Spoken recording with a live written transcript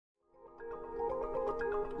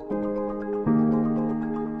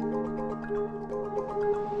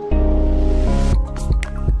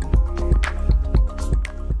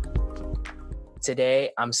Today,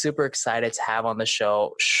 I'm super excited to have on the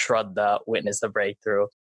show Shradha Witness the Breakthrough.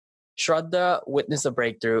 Shradha Witness the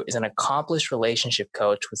Breakthrough is an accomplished relationship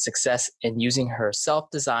coach with success in using her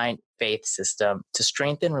self-designed faith system to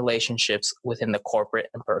strengthen relationships within the corporate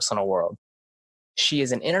and personal world. She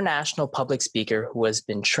is an international public speaker who has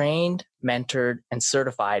been trained, mentored, and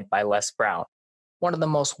certified by Les Brown, one of the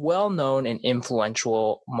most well-known and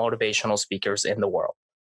influential motivational speakers in the world.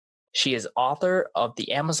 She is author of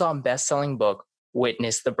the Amazon best-selling book,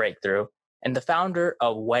 Witness the Breakthrough, and the founder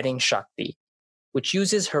of Wedding Shakti, which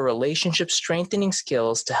uses her relationship strengthening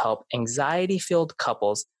skills to help anxiety-filled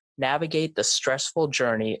couples navigate the stressful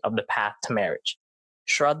journey of the path to marriage.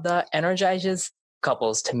 Shradha energizes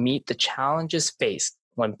couples to meet the challenges faced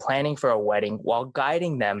when planning for a wedding while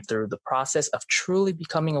guiding them through the process of truly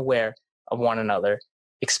becoming aware of one another,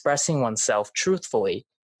 expressing oneself truthfully,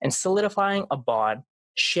 and solidifying a bond,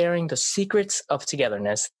 sharing the secrets of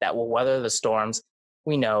togetherness that will weather the storms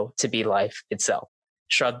we know to be life itself.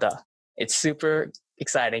 Shradha, it's super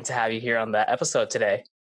exciting to have you here on the episode today.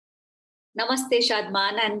 Namaste,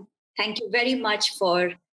 Shadman, and thank you very much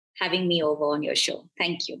for having me over on your show.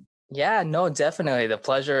 Thank you. Yeah, no, definitely. The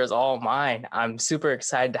pleasure is all mine. I'm super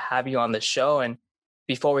excited to have you on the show. And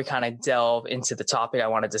before we kind of delve into the topic I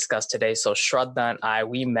want to discuss today, so Shradha and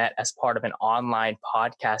we met as part of an online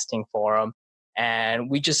podcasting forum, and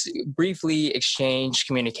we just briefly exchanged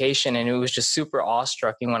communication, and it was just super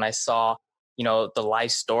awe-striking when I saw, the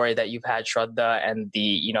life story that you've had, Shradha, and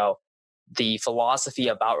the philosophy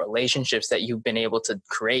about relationships that you've been able to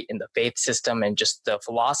create in the faith system, and just the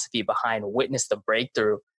philosophy behind Witness the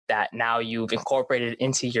Breakthrough that now you've incorporated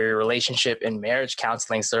into your relationship and marriage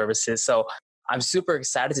counseling services. So I'm super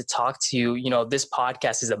excited to talk to you. This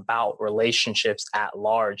podcast is about relationships at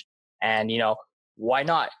large, and, why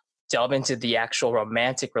not delve into the actual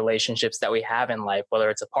romantic relationships that we have in life, whether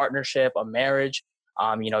it's a partnership, a marriage,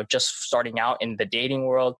 just starting out in the dating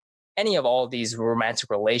world, any of all these romantic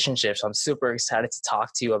relationships. I'm super excited to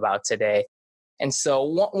talk to you about today. And so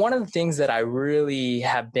one of the things that I really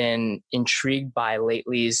have been intrigued by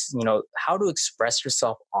lately is, how to express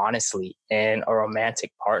yourself honestly in a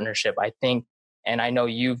romantic partnership. I think, and I know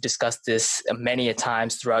you've discussed this many a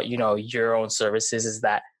times throughout, your own services, is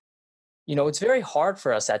that, it's very hard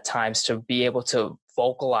for us at times to be able to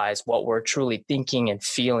vocalize what we're truly thinking and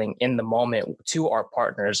feeling in the moment to our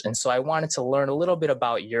partners. And so I wanted to learn a little bit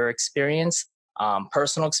about your experience,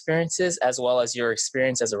 personal experiences, as well as your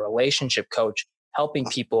experience as a relationship coach, helping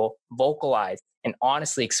people vocalize and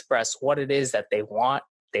honestly express what it is that they want,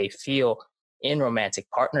 they feel in romantic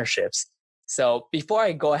partnerships. So before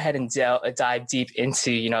I go ahead and dive deep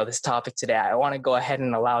into, this topic today, I want to go ahead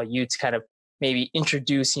and allow you to kind of maybe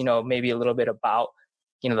introduce, maybe a little bit about,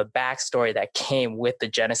 the backstory that came with the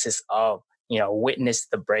genesis of, Witness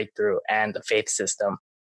the Breakthrough and the faith system.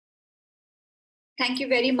 Thank you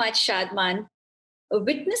very much, Shadman.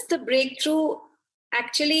 Witness the Breakthrough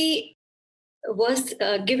actually was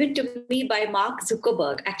given to me by Mark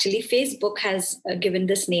Zuckerberg. Actually, Facebook has given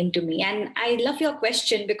this name to me. And I love your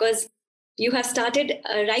question because you have started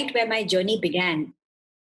right where my journey began.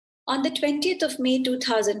 On the 20th of May,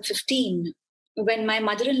 2015, when my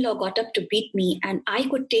mother-in-law got up to beat me and I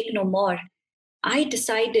could take no more, I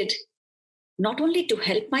decided not only to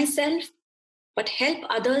help myself, but help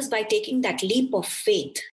others by taking that leap of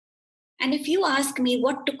faith. And if you ask me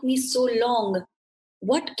what took me so long,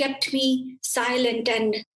 what kept me silent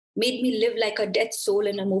and made me live like a dead soul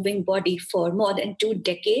in a moving body for more than 2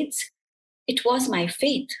 decades, it was my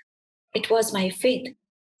faith. It was my faith.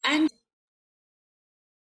 And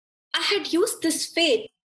I had used this faith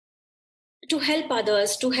to help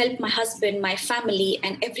others, to help my husband, my family,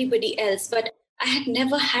 and everybody else. But I had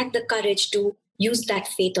never had the courage to use that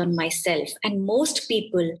faith on myself. And most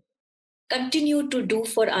people continue to do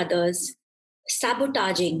for others,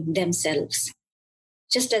 sabotaging themselves,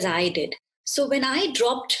 just as I did. So when I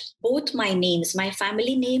dropped both my names, my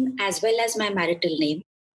family name as well as my marital name,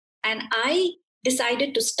 and I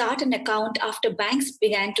decided to start an account after banks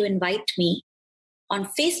began to invite me on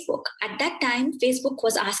Facebook. At that time, Facebook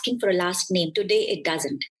was asking for a last name. Today, it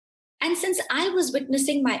doesn't. And since I was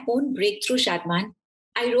witnessing my own breakthrough, Shadman,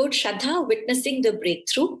 I wrote Shradha Witnessing the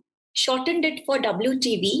Breakthrough, shortened it for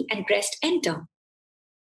WTB, and pressed enter.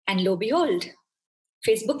 And lo behold,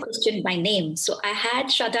 Facebook questioned my name. So I had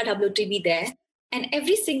Shradha WTB there. And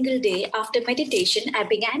every single day after meditation, I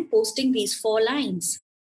began posting these 4 lines.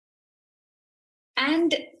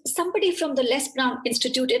 And somebody from the Les Brown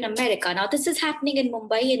Institute in America, now this is happening in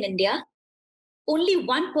Mumbai in India, only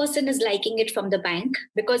one person is liking it from the bank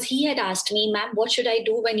because he had asked me, ma'am, what should I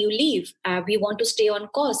do when you leave? We want to stay on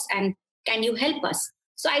course and can you help us?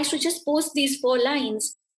 So I used to just post these 4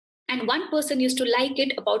 lines, and one person used to like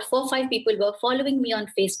it. About 4 or 5 people were following me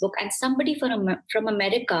on Facebook, and somebody from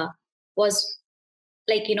America was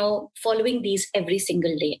like, following these every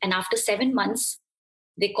single day. And after 7 months,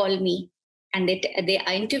 they call me and they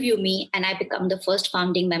interview me, and I become the first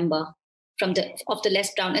founding member of the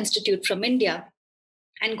Les Brown Institute from India,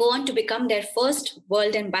 and go on to become their first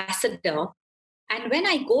world ambassador. And when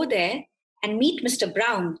I go there and meet Mr.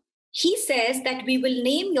 Brown, he says that we will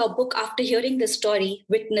name your book after hearing the story,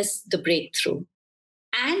 Witness the Breakthrough.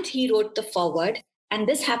 And he wrote the foreword. And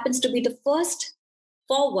this happens to be the first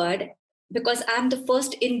foreword because I'm the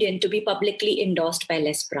first Indian to be publicly endorsed by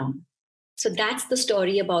Les Brown. So that's the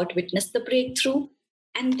story about Witness the Breakthrough.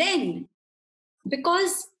 And then,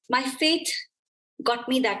 because my faith got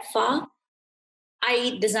me that far,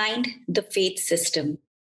 I designed the faith system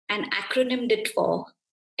and acronymed it for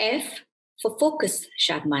F for focus,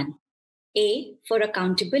 Shadman, A for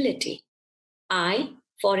accountability, I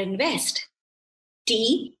for invest,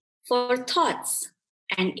 T for thoughts,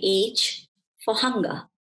 and H for hunger,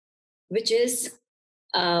 which is,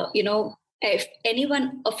 if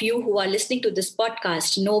anyone of you who are listening to this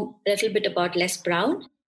podcast know a little bit about Les Brown,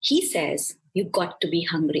 he says you got to be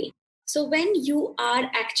hungry. So when you are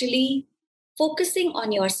actually focusing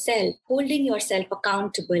on yourself, holding yourself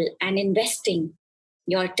accountable, and investing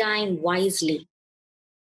your time wisely,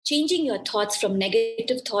 changing your thoughts from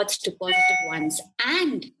negative thoughts to positive ones,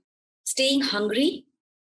 and staying hungry,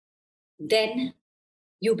 then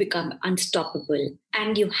you become unstoppable.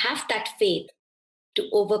 And you have that faith to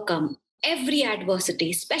overcome every adversity,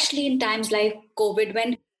 especially in times like COVID,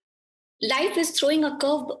 when life is throwing a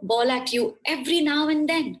curve ball at you every now and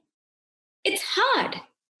then. It's hard.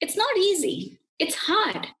 It's not easy. It's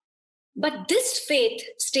hard. But this faith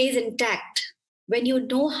stays intact when you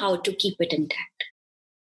know how to keep it intact.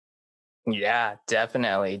 Yeah,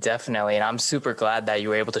 definitely. Definitely. And I'm super glad that you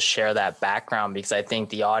were able to share that background, because I think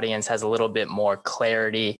the audience has a little bit more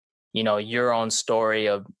clarity, your own story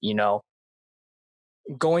of,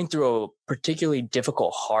 going through a particularly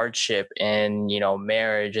difficult hardship in,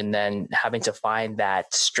 marriage, and then having to find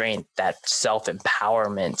that strength, that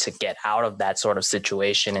self-empowerment to get out of that sort of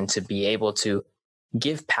situation and to be able to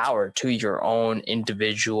give power to your own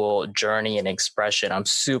individual journey and expression. I'm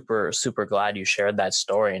super, super glad you shared that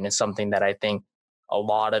story. And it's something that I think a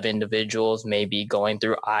lot of individuals may be going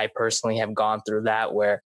through. I personally have gone through that,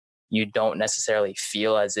 where you don't necessarily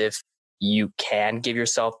feel as if you can give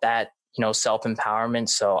yourself that, self-empowerment.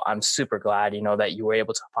 So I'm super glad, that you were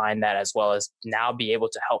able to find that, as well as now be able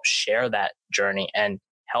to help share that journey and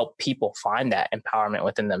help people find that empowerment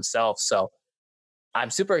within themselves. So I'm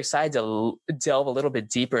super excited to delve a little bit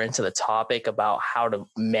deeper into the topic about how to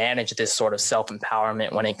manage this sort of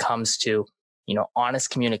self-empowerment when it comes to, honest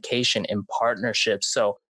communication in partnerships.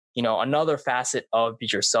 So, another facet of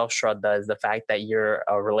yourself, Shradha, is the fact that you're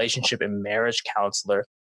a relationship and marriage counselor.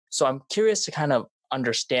 So I'm curious to kind of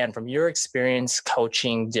understand from your experience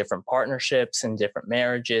coaching different partnerships and different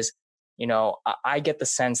marriages. I get the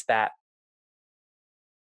sense that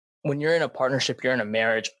when you're in a partnership, you're in a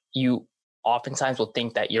marriage, you oftentimes will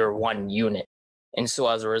think that you're one unit. And so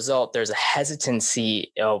as a result, there's a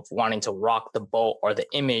hesitancy of wanting to rock the boat, or the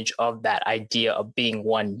image of that idea of being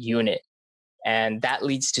one unit. And that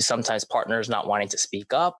leads to sometimes partners not wanting to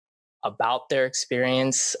speak up about their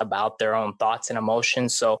experience, about their own thoughts and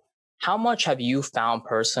emotions. So how much have you found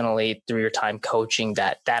personally through your time coaching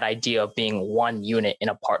that idea of being one unit in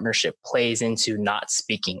a partnership plays into not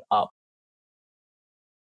speaking up?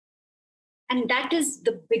 And that is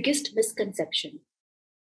the biggest misconception,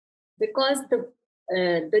 because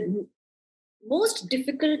the most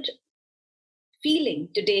difficult feeling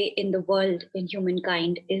today in the world, in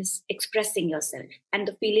humankind, is expressing yourself and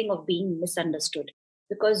the feeling of being misunderstood,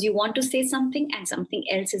 because you want to say something and something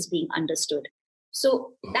else is being understood.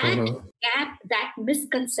 So that gap, that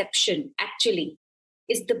misconception actually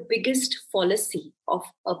is the biggest fallacy of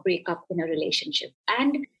a breakup in a relationship.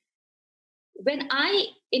 And when I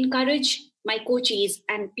encourage my coaches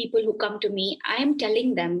and people who come to me, I am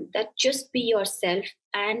telling them that just be yourself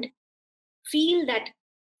and feel that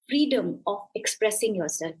freedom of expressing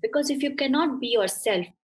yourself. Because if you cannot be yourself,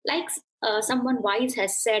 like someone wise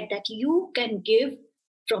has said, that you can give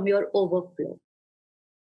from your overflow.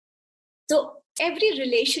 So every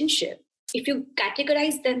relationship, if you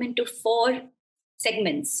categorize them into 4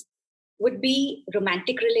 segments, would be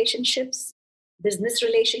romantic relationships, business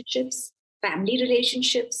relationships, family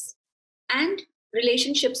relationships, and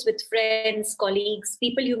relationships with friends, colleagues,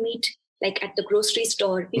 people you meet like at the grocery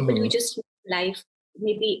store, people you just meet in life,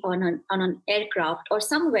 maybe on an aircraft or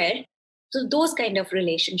somewhere. So those kind of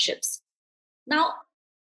relationships. Now,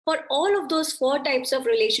 For all of those 4 types of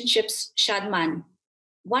relationships, Shadman,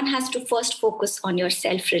 one has to first focus on your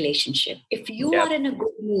self relationship. If you Yep. are in a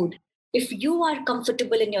good mood, if you are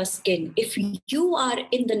comfortable in your skin, if you are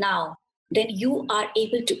in the now, then you are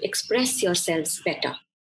able to express yourselves better.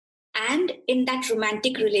 And in that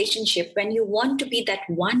romantic relationship, when you want to be that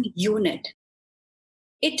one unit,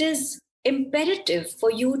 it is imperative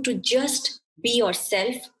for you to just be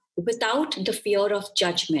yourself without the fear of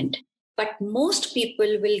judgment. But most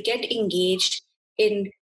people will get engaged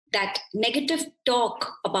in that negative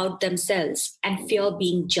talk about themselves and fear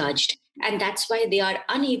being judged. And that's why they are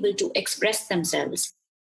unable to express themselves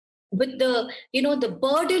with the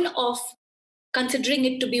burden of considering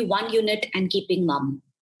it to be one unit and keeping mum.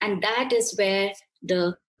 And that is where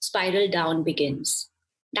the spiral down begins.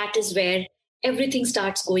 That is where everything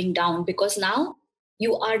starts going down, because now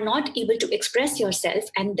you are not able to express yourself,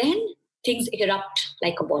 and then things erupt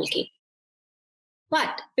like a volcano.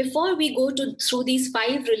 But before we go through these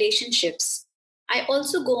 5 relationships, I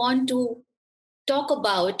also go on to talk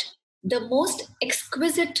about the most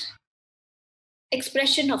exquisite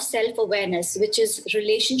expression of self awareness, which is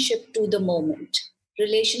relationship to the moment,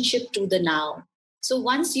 relationship to the now. So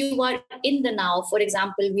once you are in the now, for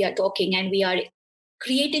example, we are talking and we are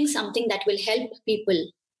creating something that will help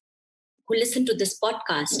people who listen to this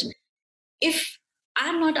podcast. If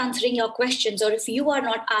I'm not answering your questions, or if you are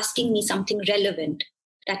not asking me something relevant,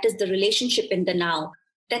 that is the relationship in the now,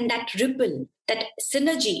 then that ripple, that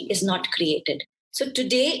synergy is not created. So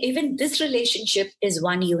today, even this relationship is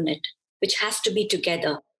one unit, which has to be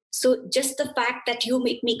together. So just the fact that you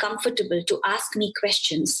make me comfortable to ask me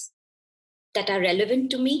questions that are relevant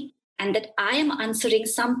to me, and that I am answering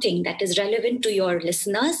something that is relevant to your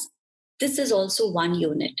listeners, this is also one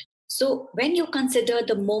unit. So when you consider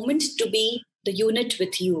the moment to be the unit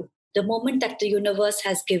with you, the moment that the universe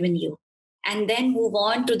has given you, and then move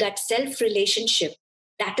on to that self relationship,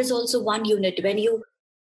 that is also one unit. When you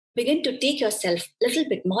begin to take yourself a little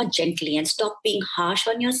bit more gently and stop being harsh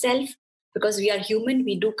on yourself, because we are human,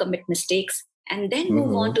 we do commit mistakes, and then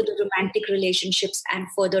move on to the romantic relationships and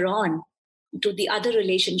further on to the other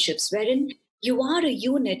relationships wherein you are a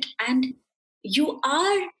unit and you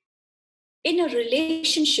are in a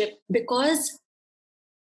relationship because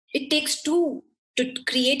it takes 2 to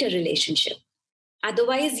create a relationship.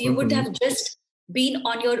 Otherwise, you would have just been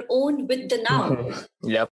on your own with the now.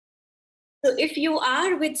 Yep. So if you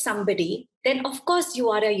are with somebody, then of course you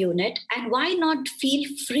are a unit. And why not feel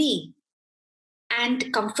free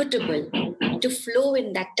and comfortable to flow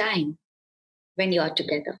in that time when you are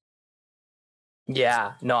together?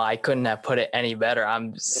 Yeah, no, I couldn't have put it any better.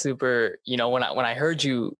 I'm super, when I heard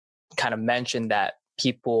you kind of mention that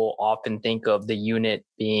people often think of the unit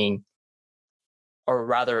being, or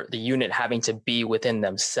rather the unit having to be within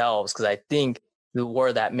themselves, because I think the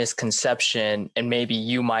word, that misconception, and maybe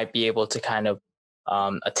you might be able to kind of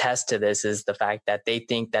attest to this, is the fact that they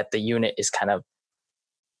think that the unit is kind of,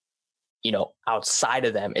 outside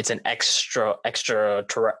of them. It's an extra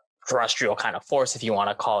terrestrial kind of force, if you want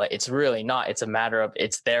to call it. It's really not. It's a matter of,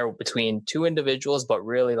 it's there between 2 individuals, but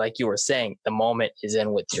really, like you were saying, the moment is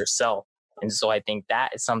in with yourself. And so I think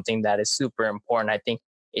that is something that is super important. I think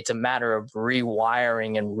it's a matter of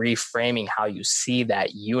rewiring and reframing how you see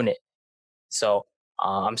that unit. So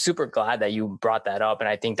I'm super glad that you brought that up. And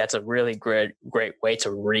I think that's a really great way to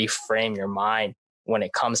reframe your mind when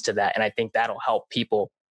it comes to that. And I think that'll help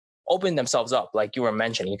people open themselves up. Like you were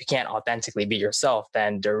mentioning, if you can't authentically be yourself,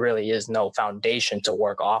 then there really is no foundation to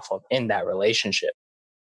work off of in that relationship.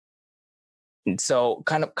 And so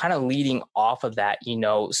kind of leading off of that,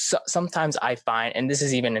 sometimes I find, and this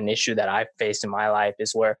is even an issue that I've faced in my life,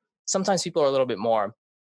 is where sometimes people are a little bit more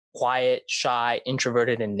quiet, shy,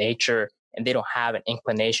 introverted in nature, and they don't have an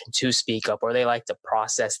inclination to speak up, or they like to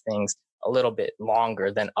process things a little bit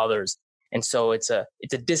longer than others. And so it's a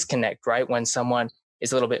disconnect, right? When someone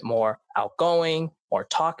is a little bit more outgoing, more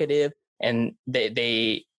talkative, and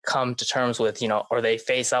they come to terms with, or they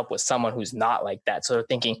face up with someone who's not like that. So they're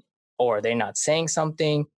thinking, oh, are they not saying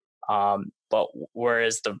something? But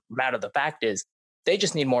whereas the matter of the fact is, they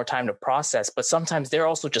just need more time to process. But sometimes they're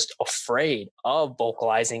also just afraid of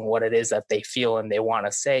vocalizing what it is that they feel and they want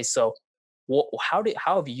to say. So how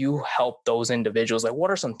have you helped those individuals? Like, what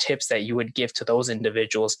are some tips that you would give to those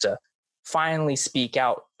individuals to finally speak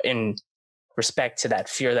out in respect to that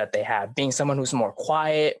fear that they have, being someone who's more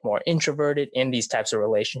quiet, more introverted in these types of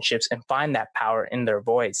relationships, and find that power in their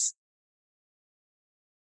voice?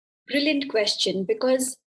 Brilliant question,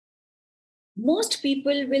 because most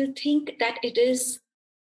people will think that it is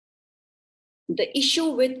the issue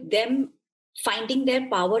with them finding their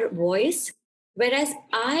power voice, whereas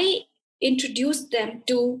I introduce them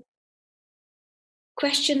to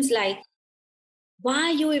questions like, why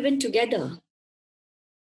are you even together?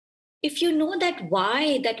 If you know that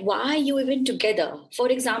why are you even together? For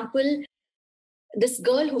example, this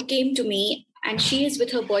girl who came to me and she is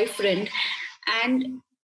with her boyfriend and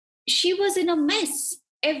she was in a mess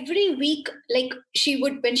every week. Like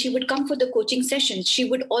when she would come for the coaching sessions, she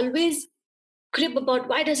would always crib about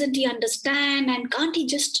why doesn't he understand and can't he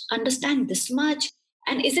just understand this much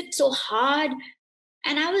and is it so hard?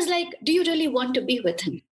 And I was like, do you really want to be with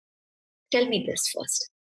him? Tell me this first.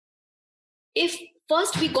 If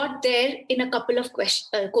first we got there in a couple of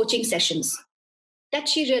coaching sessions, that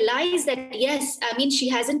she realized that yes, I mean, she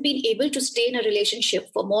hasn't been able to stay in a relationship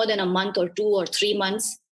for more than a month or 2 or 3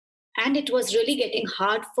 months, and it was really getting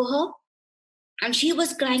hard for her, and she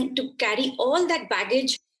was trying to carry all that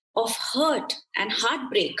baggage of hurt and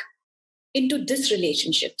heartbreak into this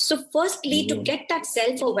relationship. So firstly, to get that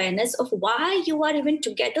self-awareness of why you are even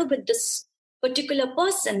together with this particular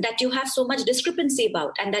person that you have so much discrepancy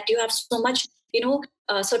about and that you have so much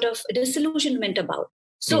sort of disillusionment about.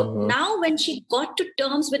 So now when she got to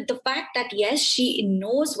terms with the fact that yes, she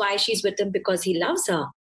knows why she's with him because he loves her,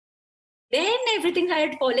 then everything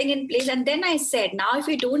started falling in place. And then I said, now if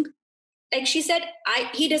you don't, like she said,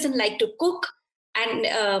 he doesn't like to cook, and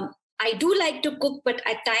I do like to cook, but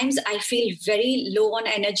at times I feel very low on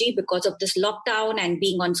energy because of this lockdown and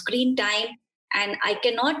being on screen time, and I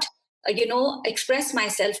cannot express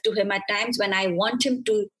myself to him at times when I want him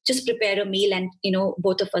to just prepare a meal and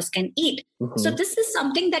both of us can eat. So this is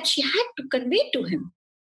something that she had to convey to him,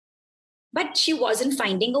 but she wasn't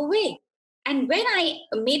finding a way. And when I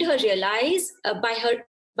made her realize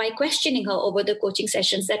by questioning her over the coaching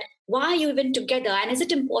sessions that why are you even together, and is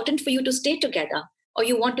it important for you to stay together, or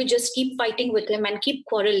you want to just keep fighting with him and keep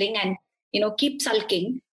quarreling and keep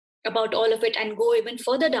sulking about all of it and go even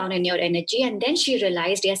further down in your energy. And then she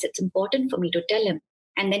realized, yes, it's important for me to tell him.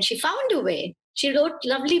 And then she found a way. She wrote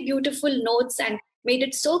lovely beautiful notes and made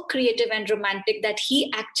it so creative and romantic that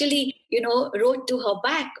he actually wrote to her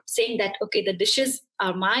back saying that, okay, the dishes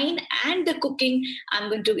are mine and the cooking,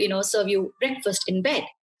 I'm going to serve you breakfast in bed.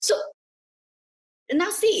 So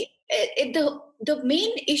now see, the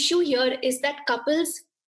main issue here is that couples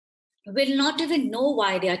will not even know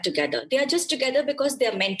why they are together. They are just together because they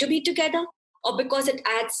are meant to be together, or because it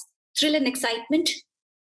adds thrill and excitement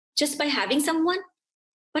just by having someone,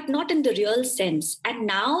 but not in the real sense. And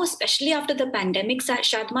now, especially after the pandemic,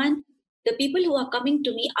 Shadman, the people who are coming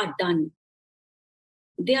to me are done.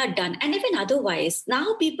 They are done. And even otherwise,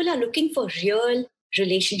 now people are looking for real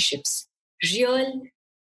relationships, real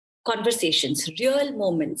conversations, real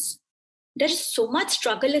moments. There is so much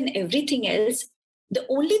struggle in everything else. The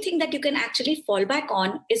only thing that you can actually fall back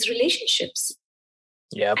on is relationships.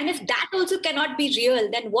 Yeah. And if that also cannot be real,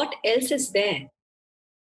 then what else is there?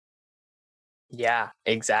 Yeah,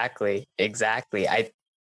 exactly. I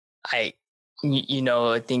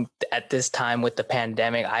think at this time with the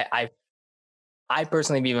pandemic, I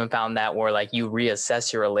personally have even found that where like you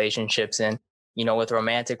reassess your relationships, and with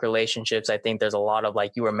romantic relationships, I think there's a lot of,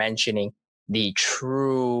 like you were mentioning, the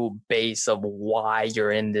true base of why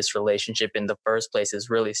you're in this relationship in the first place is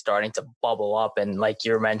really starting to bubble up. And like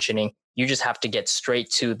you're mentioning, you just have to get straight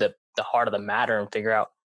to the heart of the matter and figure out,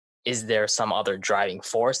 is there some other driving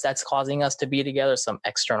force that's causing us to be together, some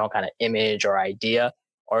external kind of image or idea,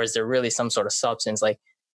 or is there really some sort of substance? Like,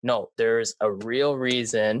 no, there's a real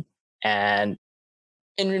reason. And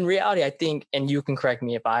in reality, I think, and you can correct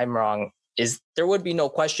me if I'm wrong, is there would be no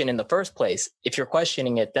question in the first place. If you're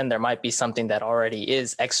questioning it, then there might be something that already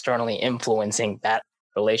is externally influencing that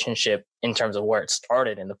relationship in terms of where it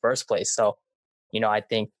started in the first place. So, I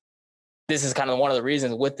think this is kind of one of the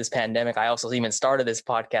reasons with this pandemic, I also even started this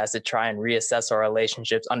podcast to try and reassess our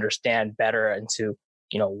relationships, understand better into,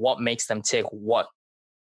 what makes them tick, what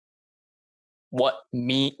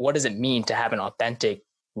does it mean to have an authentic,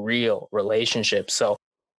 real relationship. So,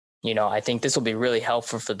 I think this will be really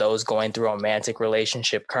helpful for those going through a romantic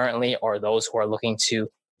relationship currently, or those who are looking to,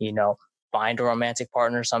 find a romantic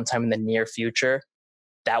partner sometime in the near future.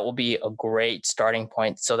 That will be a great starting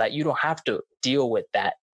point so that you don't have to deal with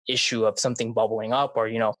that issue of something bubbling up,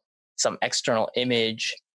 or, some external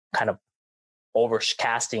image kind of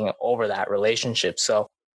overcasting over that relationship. So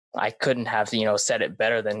I couldn't have, said it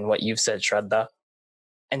better than what you've said, Shraddha.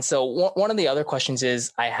 And so one of the other questions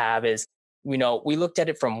I have is, we looked at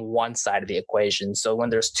it from one side of the equation. So when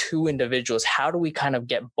there's two individuals, how do we kind of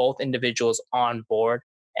get both individuals on board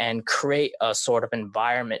and create a sort of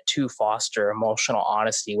environment to foster emotional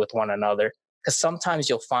honesty with one another? Because sometimes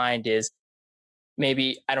you'll find is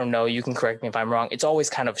maybe, I don't know, you can correct me if I'm wrong, it's always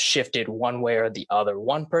kind of shifted one way or the other.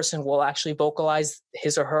 One person will actually vocalize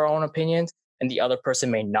his or her own opinions, and the other person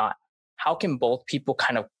may not. How can both people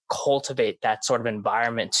kind of cultivate that sort of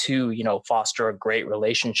environment to, foster a great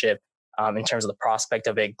relationship, in terms of the prospect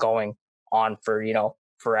of it going on for,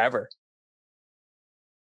 forever?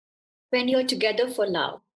 When you're together for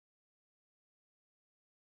love,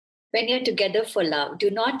 when you're together for love,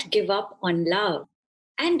 do not give up on love.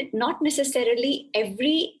 And not necessarily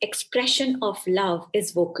every expression of love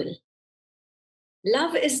is vocal.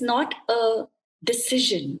 Love is not a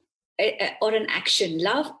decision or an action.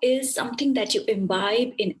 Love is something that you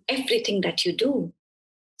imbibe in everything that you do.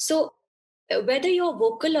 So, whether you're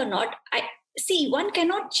vocal or not, I see one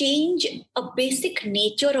cannot change a basic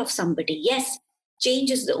nature of somebody. Yes,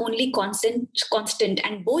 change is the only constant,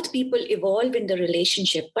 and both people evolve in the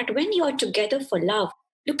relationship. But when you are together for love,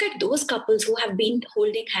 look at those couples who have been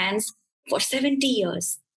holding hands for 70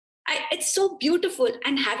 years. It's so beautiful.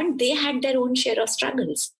 And haven't they had their own share of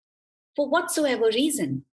struggles for whatsoever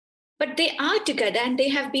reason? But they are together and they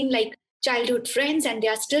have been like childhood friends and they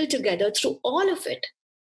are still together through all of it.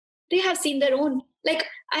 They have seen their own. Like,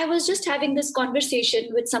 I was just having this conversation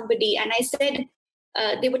with somebody and I said,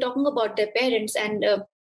 they were talking about their parents, and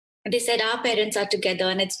they said our parents are together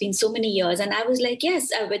and it's been so many years. And I was like, yes,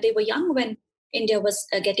 they were young when India was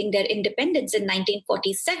getting their independence in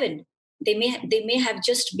 1947. They may have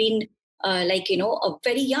just been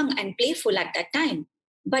very young and playful at that time,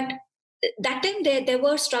 but that time there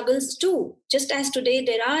were struggles too, just as today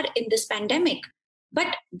there are in this pandemic.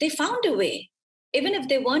 But they found a way, even if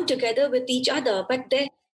they weren't together with each other. But they,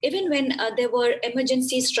 even when there were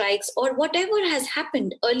emergency strikes or whatever has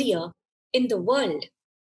happened earlier in the world,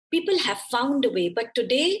 people have found a way. But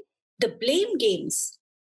today, the blame games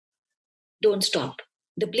don't stop.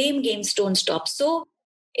 The blame games don't stop. So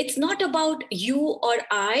it's not about you or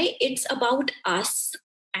I, it's about us.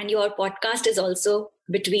 And your podcast is also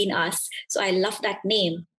between us. So I love that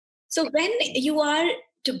name. So when you are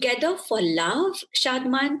together for love,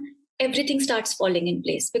 Shadman, everything starts falling in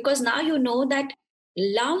place, because now you know that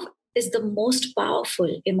love is the most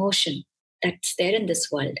powerful emotion that's there in this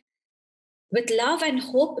world. With love and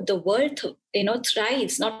hope, the world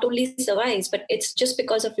thrives, not only survives, but it's just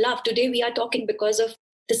because of love. Today we are talking because of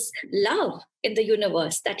this love in the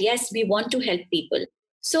universe, that yes, we want to help people.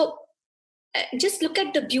 So just look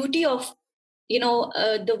at the beauty of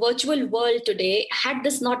the virtual world today. Had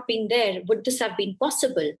this not been there, would this have been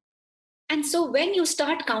possible? And so when you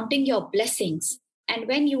start counting your blessings, and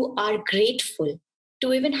when you are grateful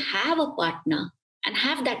to even have a partner and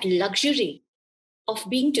have that luxury of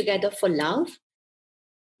being together for love,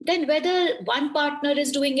 then whether one partner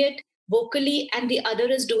is doing it vocally and the other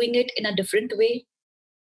is doing it in a different way,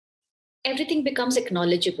 everything becomes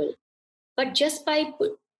acknowledgeable. But just by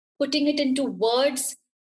putting it into words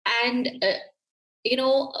and, you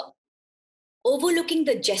know, overlooking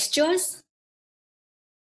the gestures,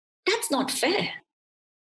 that's not fair.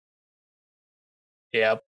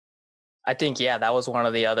 Yeah. I think, yeah, that was one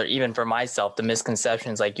of the other, even for myself, the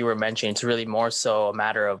misconceptions, like you were mentioning, it's really more so a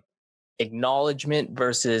matter of acknowledgement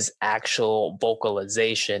versus actual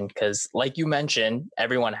vocalization. Because, like you mentioned,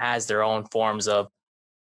 everyone has their own forms of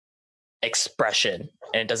expression,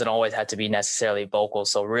 and it doesn't always have to be necessarily vocal.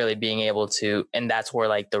 So, really being able to, and that's where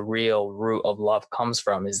like the real root of love comes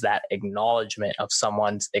from, is that acknowledgement of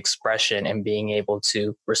someone's expression and being able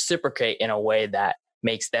to reciprocate in a way that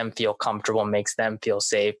makes them feel comfortable, makes them feel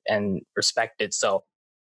safe and respected. So,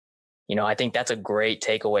 I think that's a great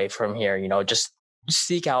takeaway from here. Just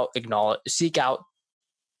seek out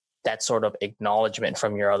that sort of acknowledgement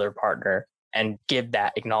from your other partner, and give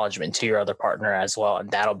that acknowledgement to your other partner as well.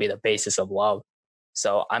 And that'll be the basis of love.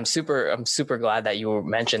 So I'm super glad that you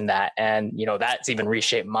mentioned that. And, that's even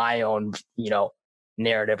reshaped my own,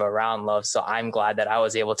 narrative around love. So I'm glad that I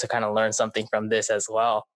was able to kind of learn something from this as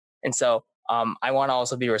well. And so I want to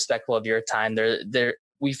also be respectful of your time.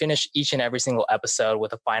 We finish each and every single episode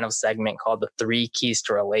with a final segment called the 3 Keys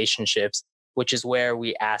to Relationships, which is where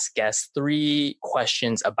we ask guests 3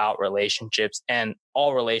 questions about relationships and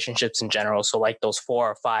all relationships in general. So like those 4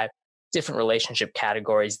 or 5 different relationship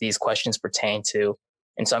categories these questions pertain to.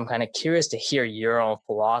 And so I'm kind of curious to hear your own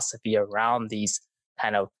philosophy around these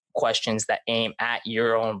kind of questions that aim at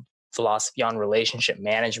your own philosophy on relationship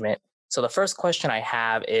management. So the first question I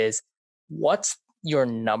have is, what's your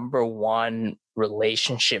number one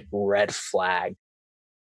relationship red flag?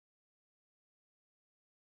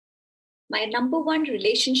 My number one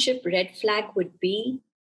relationship red flag would be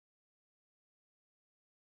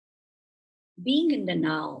being in the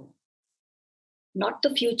now. Not the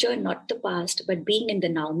future, not the past, but being in the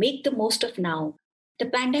now. Make the most of now. The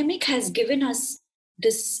pandemic has given us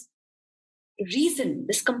this reason,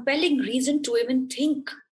 this compelling reason to even think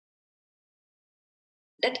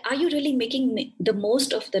that are you really making the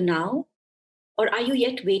most of the now, or are you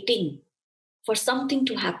yet waiting for something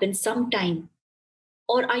to happen sometime,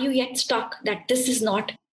 or are you yet stuck that this is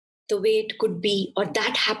not the way it could be, or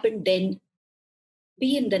that happened then?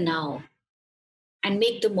 Be in the now and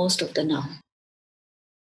make the most of the now.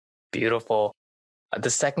 Beautiful. The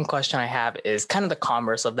second question I have is kind of the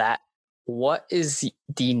converse of that. What is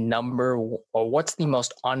the number, or what's the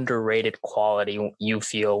most underrated quality you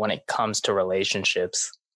feel when it comes to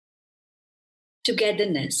relationships?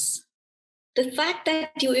 Togetherness. The fact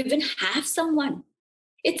that you even have someone,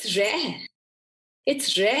 it's rare.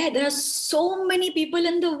 It's rare. There are so many people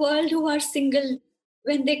in the world who are single.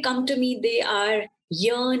 When they come to me, they are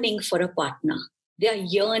yearning for a partner. They are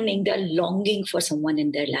yearning, they are longing for someone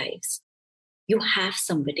in their lives. You have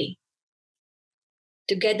somebody.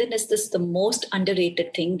 Togetherness is the most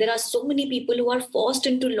underrated thing. There are so many people who are forced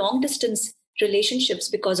into long distance relationships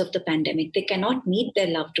because of the pandemic. They cannot meet their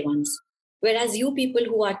loved ones. Whereas you people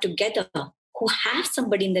who are together, who have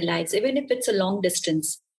somebody in their lives, even if it's a long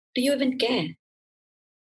distance, do you even care?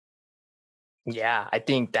 Yeah, I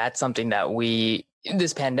think that's something that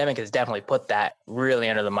this pandemic has definitely put that really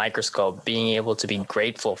under the microscope, being able to be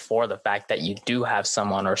grateful for the fact that you do have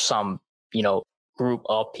someone or some, group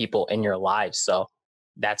of people in your lives. So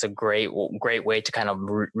that's a great way to kind of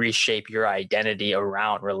reshape your identity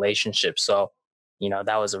around relationships. So,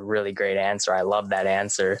 that was a really great answer. I love that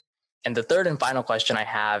answer. And the third and final question I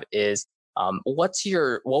have is, what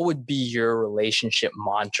would be your relationship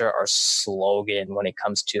mantra or slogan when it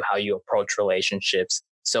comes to how you approach relationships?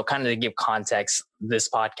 So kind of to give context, this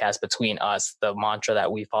podcast between us, the mantra that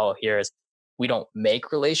we follow here is we don't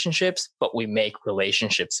make relationships, but we make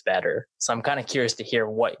relationships better. So I'm kind of curious to hear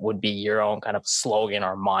what would be your own kind of slogan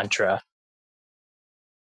or mantra.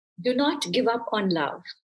 Do not give up on love.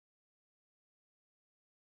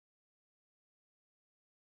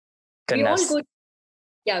 Goodness.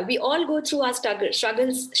 We all go through our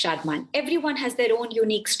struggles, Shadman. Everyone has their own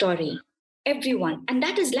unique story. Everyone. And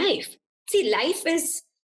that is life. See, life is,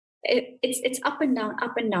 it's up and down,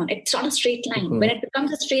 up and down. It's not a straight line. Mm-hmm. When it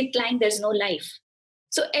becomes a straight line, there's no life.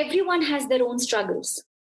 So everyone has their own struggles.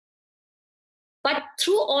 But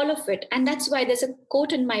through all of it, and that's why there's a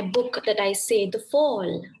quote in my book that I say, the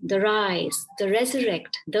fall, the rise, the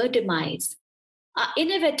resurrect, the demise are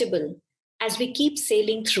inevitable as we keep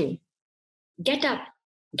sailing through. Get up,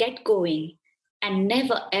 get going, and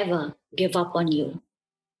never ever give up on you.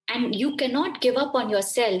 And you cannot give up on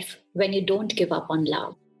yourself when you don't give up on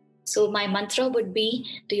love. So my mantra would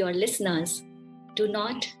be to your listeners, do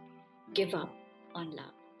not give up on love.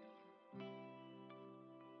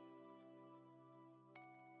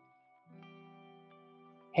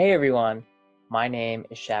 Hey everyone, my name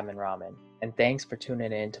is Shadman Rahman, and thanks for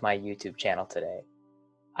tuning in to my YouTube channel today.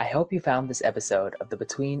 I hope you found this episode of the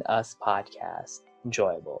Between Us podcast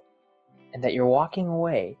enjoyable, and that you're walking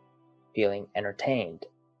away feeling entertained,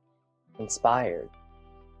 inspired,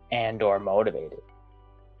 and/or motivated.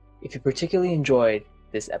 If you particularly enjoyed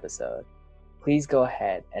this episode, please go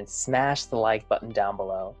ahead and smash the like button down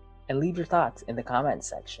below and leave your thoughts in the comments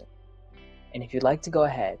section. And if you'd like to go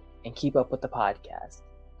ahead and keep up with the podcast,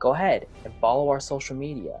 go ahead and follow our social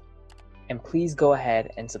media. And please go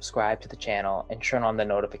ahead and subscribe to the channel and turn on the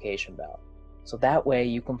notification bell, so that way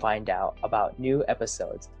you can find out about new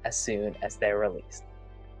episodes as soon as they're released.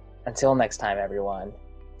 Until next time, everyone,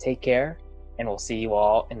 take care, and we'll see you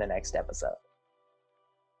all in the next episode.